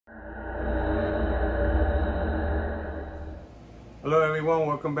Hello everyone,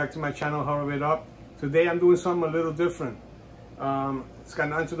 welcome back to my channel, Horror It Up. Today I'm doing something a little different. It's got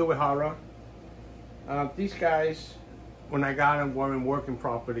nothing to do with horror. These guys, when I got them, weren't working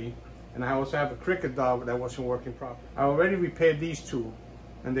properly. And I also have a cricket dog that wasn't working properly. I already repaired these two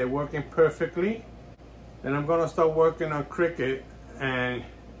and they're working perfectly. Then I'm gonna start working on cricket and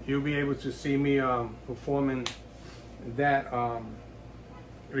you'll be able to see me performing that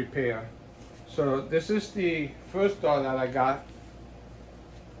repair. So this is the first dog that I got,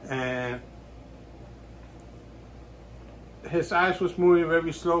 and his eyes was moving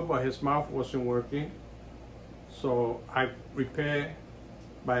very slow, but his mouth wasn't working. So I repaired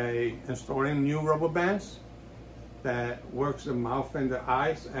by installing new rubber bands that works the mouth and the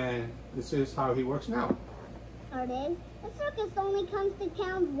eyes, and this is how he works now. Arden, the circus only comes to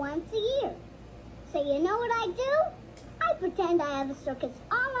town once a year. So you know what I do? I pretend I have a circus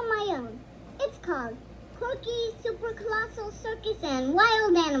all on my own. It's called Corky Super Colossal Circus and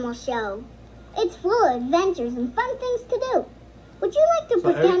Wild Animal Show. It's full of adventures and fun things to do. Would you like to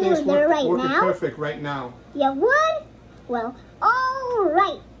pretend you're there right now? Perfect right now. You would? Well, all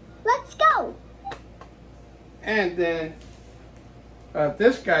right. Let's go. And then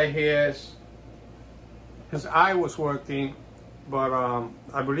this guy here, his eye was working, but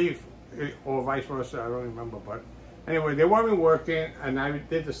I believe, or vice versa, I don't remember, but anyway, they weren't working, and I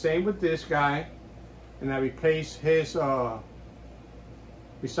did the same with this guy, and I replaced his,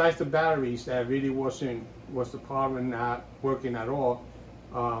 besides the batteries that really was the problem, not working at all.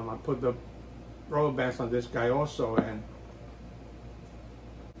 I put the rubber bands on this guy also, and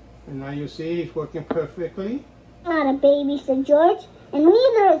now you see he's working perfectly. Not a baby, said George, and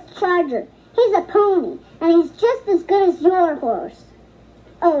neither is Charger. He's a pony, and he's just as good as your horse.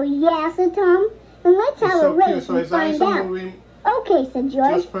 Oh yeah, said Tom. Then let's have a race and find out. Okay, said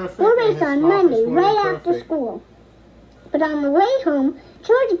George. We'll race on Monday, right after school. But on the way home,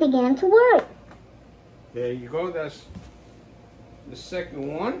 George began to worry. There you go, that's the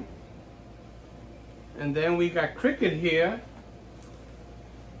second one. And then we got Cricket here,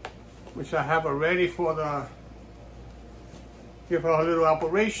 which I have already for the, give her a little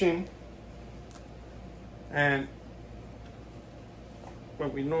operation. And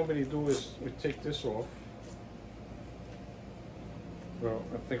what we normally do is we take this off. Well,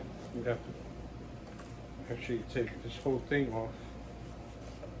 I think we have to actually take this whole thing off.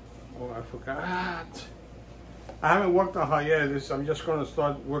 Oh, I forgot. I haven't worked on her yet. I'm just going to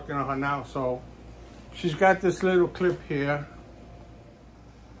start working on her now. So she's got this little clip here.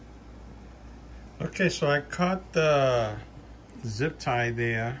 Okay, so I cut the zip tie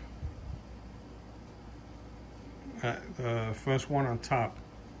there. The first one on top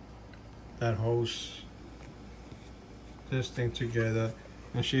that holds this thing together,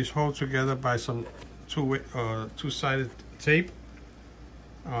 and she's held together by some two-sided tape.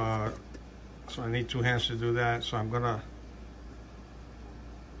 So I need two hands to do that. So I'm gonna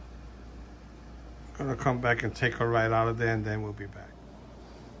come back and take her right out of there, and then we'll be back.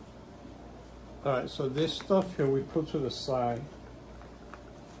 All right. So this stuff here we put to the side.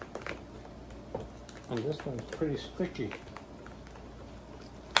 And this one's pretty sticky.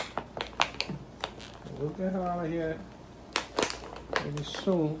 We'll get her out of here maybe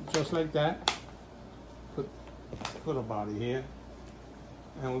soon, just like that. Put her body here.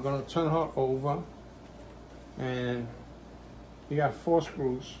 And we're gonna turn her over. And you got 4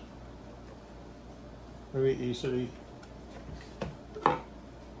 screws. Very easily. So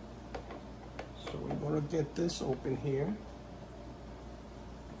we're gonna get this open here.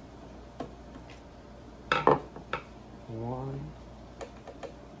 1,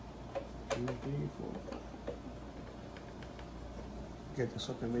 2, 3, 4. Get this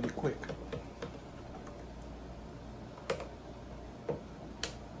open really quick.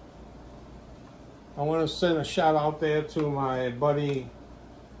 I want to send a shout out there to my buddy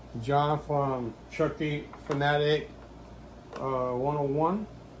John from Chucky Fanatic 101.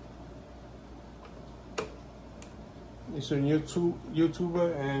 He's a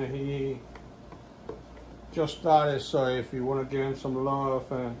YouTuber and he just started, so if you want to give him some love,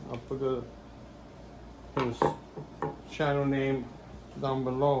 and I'll put his channel name down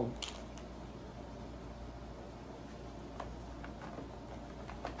below.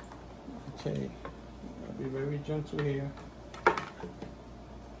 Okay, I'll be very gentle here.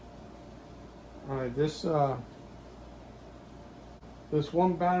 All right, this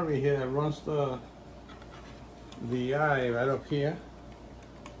one battery here that runs the eye right up here.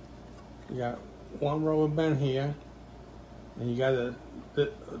 You got one rubber band here, and you got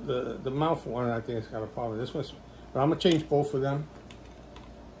the mouth one. I think it's got a problem. This one's, but I'm gonna change both of them.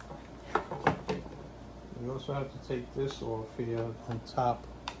 We also have to take this off here on top.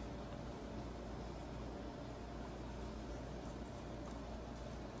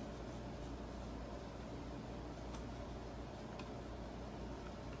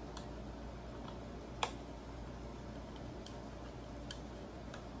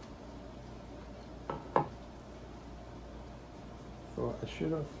 So I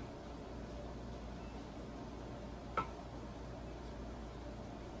should have.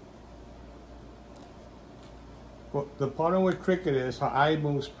 Well, the problem with Cricket is her eye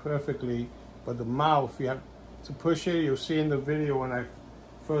moves perfectly, but the mouth, you have to push it. You'll see in the video when I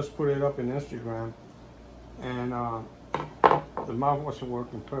first put it up in Instagram, and the mouth wasn't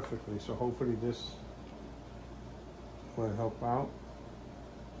working perfectly. So hopefully this will help out.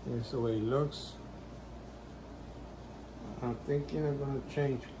 Here's the way it looks. I'm thinking I'm going to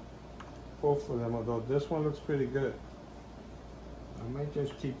change both of them, although this one looks pretty good. I might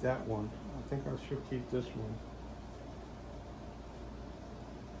just keep that one. I think I should keep this one.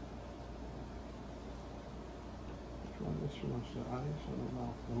 This one's the eyes or the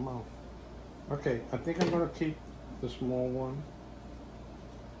mouth? The mouth. Okay, I think I'm going to keep the small one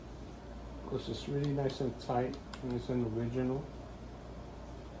because it's really nice and tight and it's an original.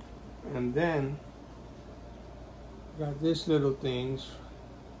 And then got these little things.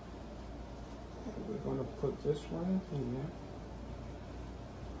 We're going to put this one in here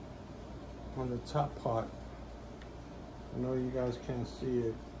on the top part. I know you guys can't see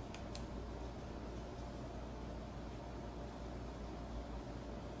it.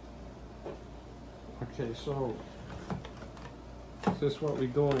 Okay, so this is what we're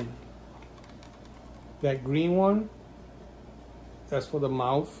doing. That green one, that's for the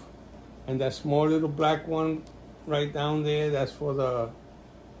mouth, and that small little black one right down there, that's for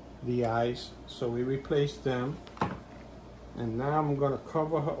the eyes. So we replaced them, and now I'm gonna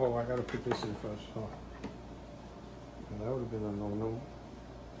cover her. Oh, I gotta put this in first. Oh, that would have been a no-no.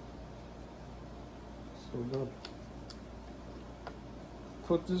 So we're gonna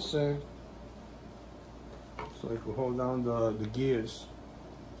put this in. So I can hold down the gears.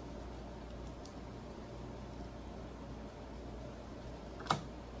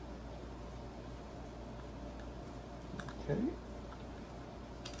 Okay.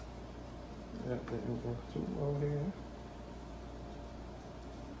 That didn't work too well here.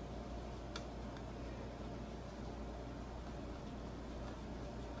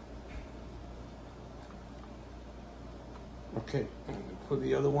 Okay, put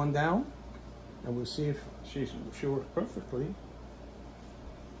the other one down. And we'll see if she works perfectly.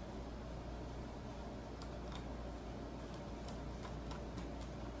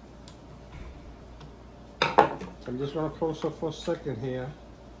 So I'm just going to close her for a second here.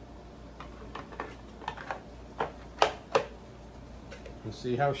 And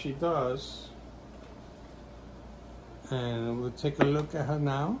see how she does. And we'll take a look at her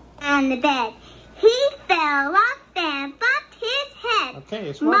now. On the bed. He fell off and bumped his head. Okay,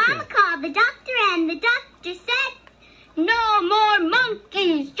 it's working. Mom called the doctor and the doctor said, "No more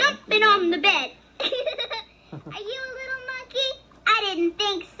monkeys jumping on the bed." Are you a little monkey? I didn't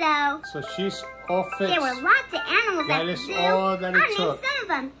think so. So she's all fixed. There were lots of animals at the zoo. All that it I named took. some of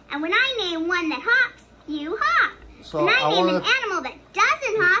them. And when I name one that hops, you hop. So when I name an animal that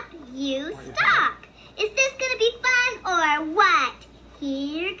doesn't hop, you stop. Is this going to be fun or what?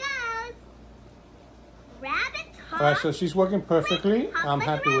 Here goes. Rabbits hop. All right, so she's working perfectly. Hop I'm like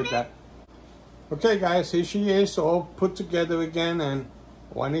a happy with that. Okay, guys, here she is, all put together again. And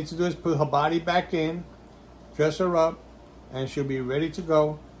what I need to do is put her body back in, dress her up, and she'll be ready to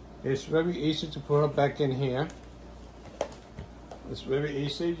go. It's very easy to put her back in here. It's very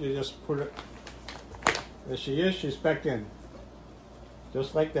easy. You just put it. There she is. She's back in.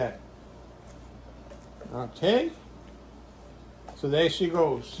 Just like that. Okay. So there she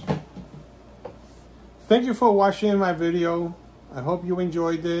goes. Thank you for watching my video. I hope you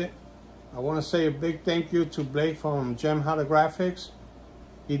enjoyed it. I want to say a big thank you to Blake from Gem Holographics.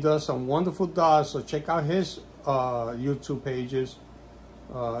 He does some wonderful dolls, so check out his YouTube pages,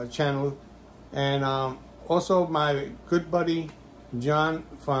 channel. And also my good buddy John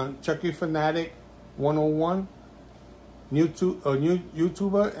from Chucky Fanatic 101, new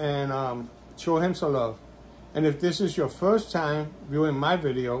YouTuber, and show him some love. And if this is your first time viewing my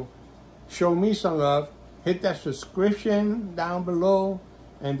video, show me some love. Hit that subscription down below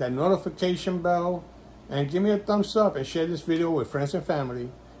and that notification bell, and give me a thumbs up and share this video with friends and family.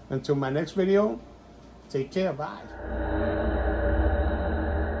 Until my next video, take care, bye.